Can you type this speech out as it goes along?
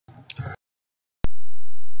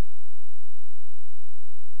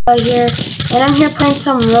here, and I'm here playing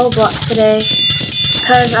some Roblox today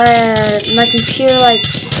because my computer like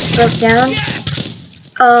broke down,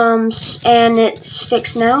 and it's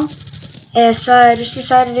fixed now, and so I just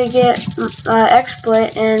decided to get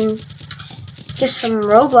XSplit and get some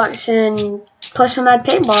Roblox and play some mad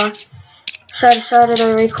paintball. So I decided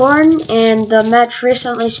to record, and the match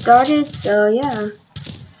recently started, so yeah.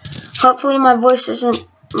 Hopefully my voice isn't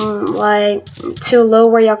like too low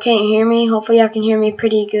where y'all can't hear me. Hopefully y'all can hear me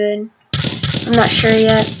pretty good. I'm not sure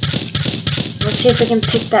yet. We'll see if we can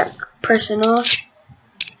pick that person off.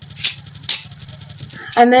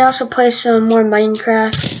 I may also play some more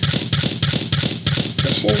Minecraft.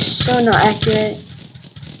 This is so not accurate.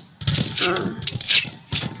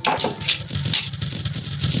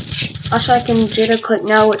 Also, I can jitter click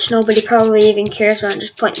now, which nobody probably even cares about. I'm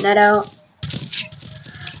just pointing that out.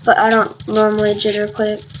 But I don't normally jitter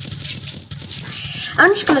click.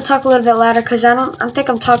 I'm just gonna talk a little bit louder because I think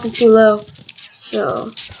I'm talking too low. So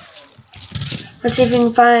let's see if we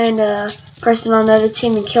can find a person on the other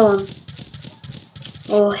team and kill him.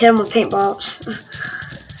 We'll hit him with paintballs.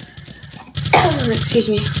 Excuse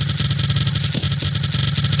me.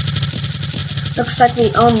 Looks like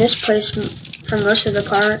we own this place for most of the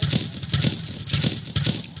part.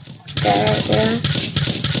 Guy right there.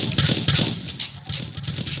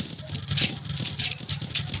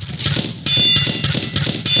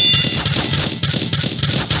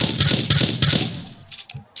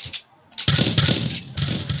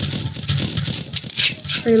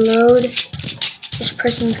 Reload. This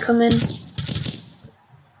person's coming.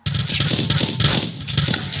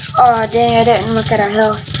 Oh dang, I didn't look at our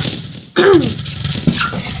health.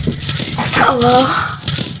 Hello.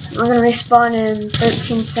 We're gonna respawn in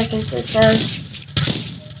 13 seconds, it says.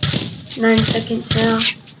 9 seconds now.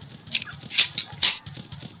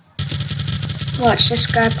 Watch this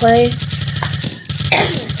guy play.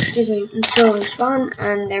 Excuse me. Until we respawn,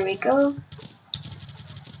 and there we go.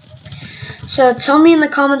 So tell me in the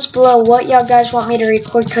comments below what y'all guys want me to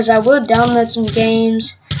record, because I will download some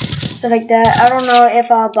games, stuff like that. I don't know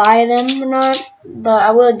if I'll buy them or not, but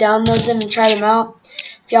I will download them and try them out.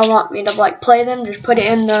 If y'all want me to like play them, just put it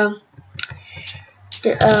in the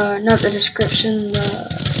not the description,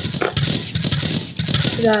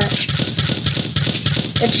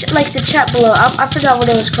 like the chat below. I forgot what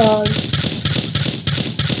it was called.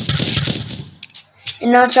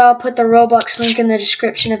 And also I'll put the Roblox link in the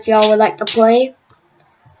description if y'all would like to play.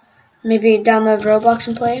 Maybe download Roblox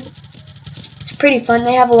and play. It's pretty fun.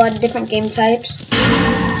 They have a lot of different game types.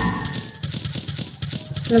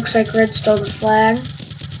 Looks like Red stole the flag.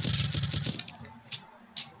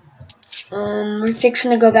 We're fixing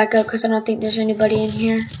to go back up because I don't think there's anybody in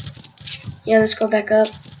here. Yeah, let's go back up.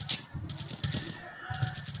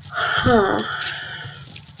 Huh.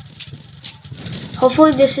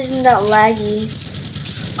 Hopefully this isn't that laggy.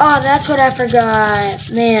 Oh, that's what I forgot.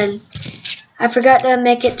 Man, I forgot to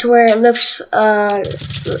make it to where it looks,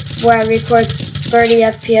 where I record 30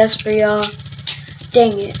 FPS for y'all.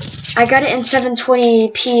 Dang it. I got it in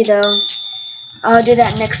 720p though. I'll do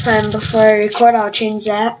that next time before I record. I'll change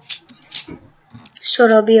that, so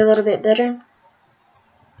it'll be a little bit better.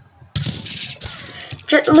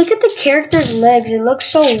 Just look at the character's legs. It looks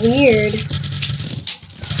so weird.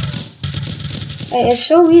 It's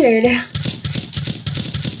so weird.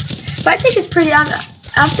 But I think it's pretty. I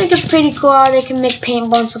think it's pretty cool how they can make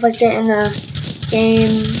paintball and stuff like that in a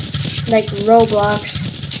game like Roblox.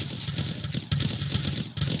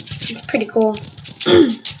 It's pretty cool.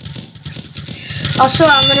 Also,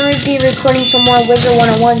 I'm gonna be recording some more Wizard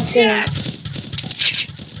 101 too. Yes!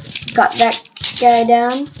 Got that guy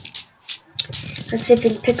down. Let's see if we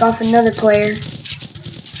can pick off another player.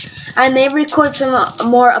 I may record some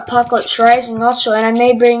more Apocalypse Rising also, and I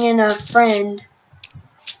may bring in a friend.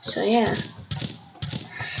 So yeah.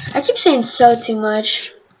 I keep saying so too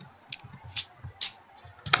much.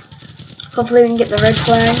 Hopefully we can get the red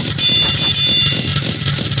flag.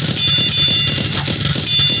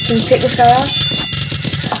 Can we pick this guy off?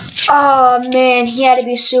 Oh man, he had to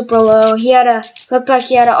be super low. He had looked like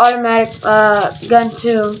he had an automatic gun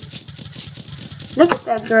too. Look at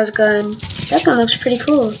that girl's gun. That gun looks pretty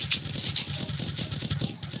cool.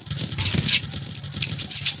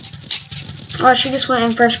 Oh, she just went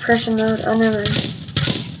in first person mode. Oh, never.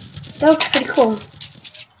 That looks pretty cool.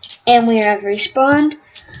 And we have respawned.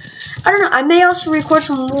 I don't know. I may also record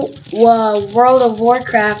some World of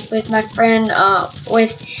Warcraft with my friend.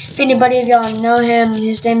 If anybody of y'all know him,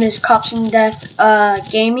 his name is Cops and Death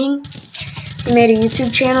Gaming. He made a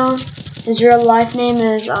YouTube channel. His real life name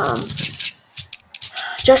is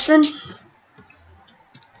Justin.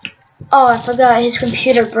 Oh, I forgot his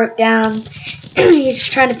computer broke down He's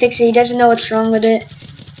trying to fix it. He doesn't know what's wrong with it.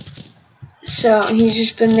 So he's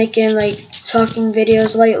just been making like talking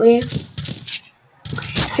videos lately.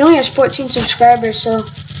 He only has 14 subscribers, so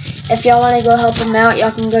if y'all want to go help him out,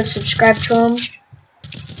 y'all can go subscribe to him.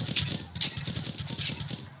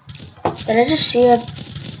 Did I just see a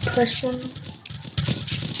person?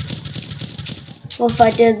 Well, if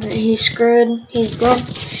I did, he's screwed. He's dead.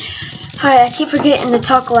 Alright, I keep forgetting to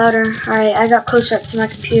talk louder. Alright, I got closer up to my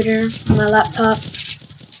computer, my laptop.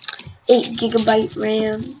 8 GB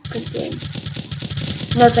RAM. Pretty good.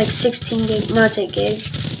 No, it's like 16 gig. No, it's 8 gig.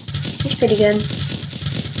 It's pretty good.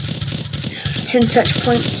 10 touch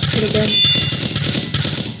points. Pretty good.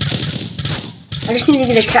 I just need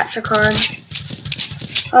to get a capture card.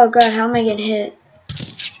 Oh god, how am I getting hit?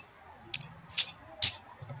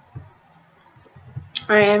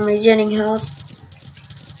 Alright, I'm regenerating health.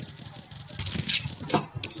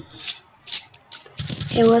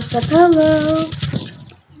 Hey, what's up? Hello.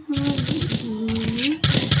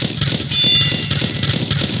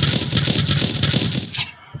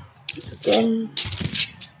 Then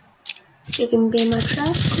you can be my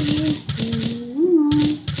trap queen.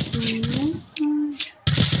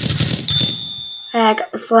 I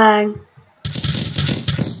got the flag.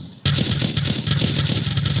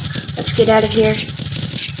 Let's get out of here.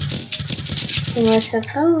 What's up?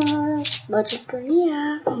 Hello.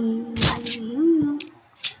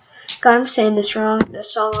 God, I'm saying this song wrong.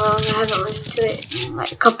 I haven't listened to it in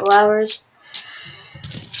like a couple hours.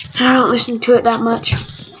 I don't listen to it that much.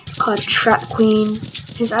 It's called Trap Queen.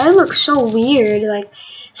 His eye looks so weird. Like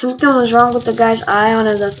something was wrong with the guy's eye on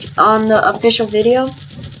the official video.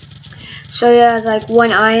 So yeah, it's like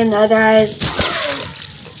one eye and the other eye is.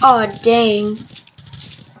 Oh dang!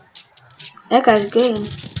 That guy's good.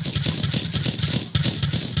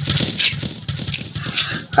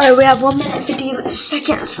 Alright, we have 1 minute and 50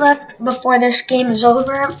 seconds left before this game is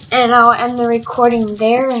over, and I'll end the recording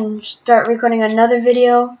there and start recording another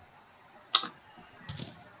video,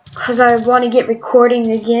 because I want to get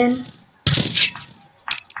recording again.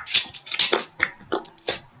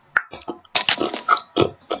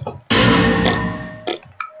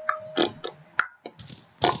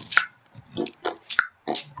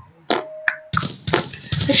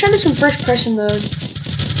 Let's try this in first person mode.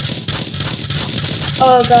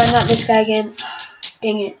 Oh god, not this guy again.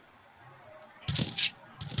 Dang it.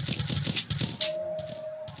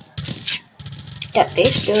 That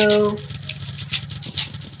face though.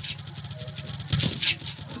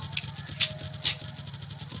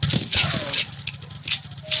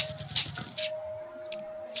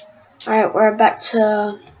 Alright, we're about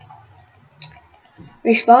to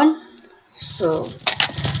respawn. So,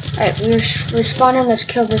 alright, we're respawning. Let's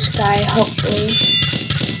kill this guy, hopefully.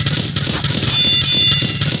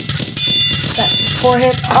 4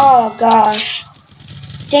 hits. Oh gosh.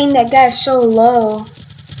 Dang, that guy's so low.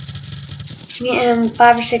 Get him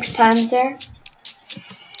 5 or 6 times there.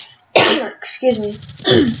 Excuse me.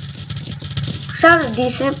 So that was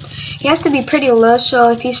decent. He has to be pretty low,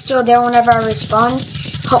 so if he's still there whenever I respawn,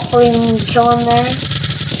 hopefully we can kill him there.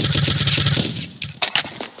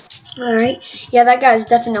 Alright. Yeah, that guy's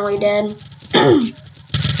definitely dead.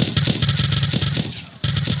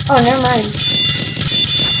 Oh, never mind.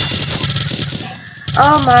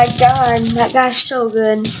 Oh my god, that guy's so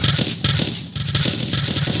good.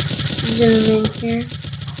 Zoom in here.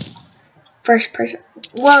 First person.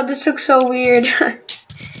 Whoa, this looks so weird.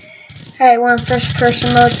 Alright, we're in first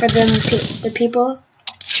person mode for the people.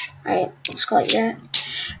 Alright, let's call it that.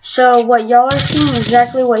 So what y'all are seeing is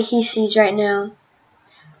exactly what he sees right now.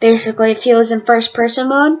 Basically, if he was in first person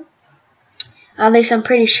mode, at least I'm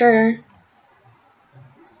pretty sure.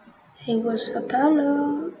 Hey, what's up?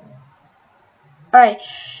 Hello. Alright,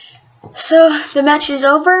 so the match is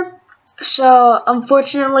over. So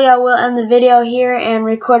unfortunately I will end the video here and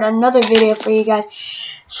record another video for you guys.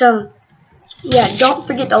 So yeah, don't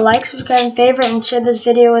forget to like, subscribe, and favorite, and share this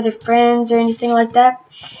video with your friends or anything like that.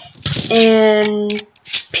 And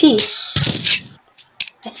peace.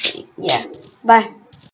 I think, yeah, bye.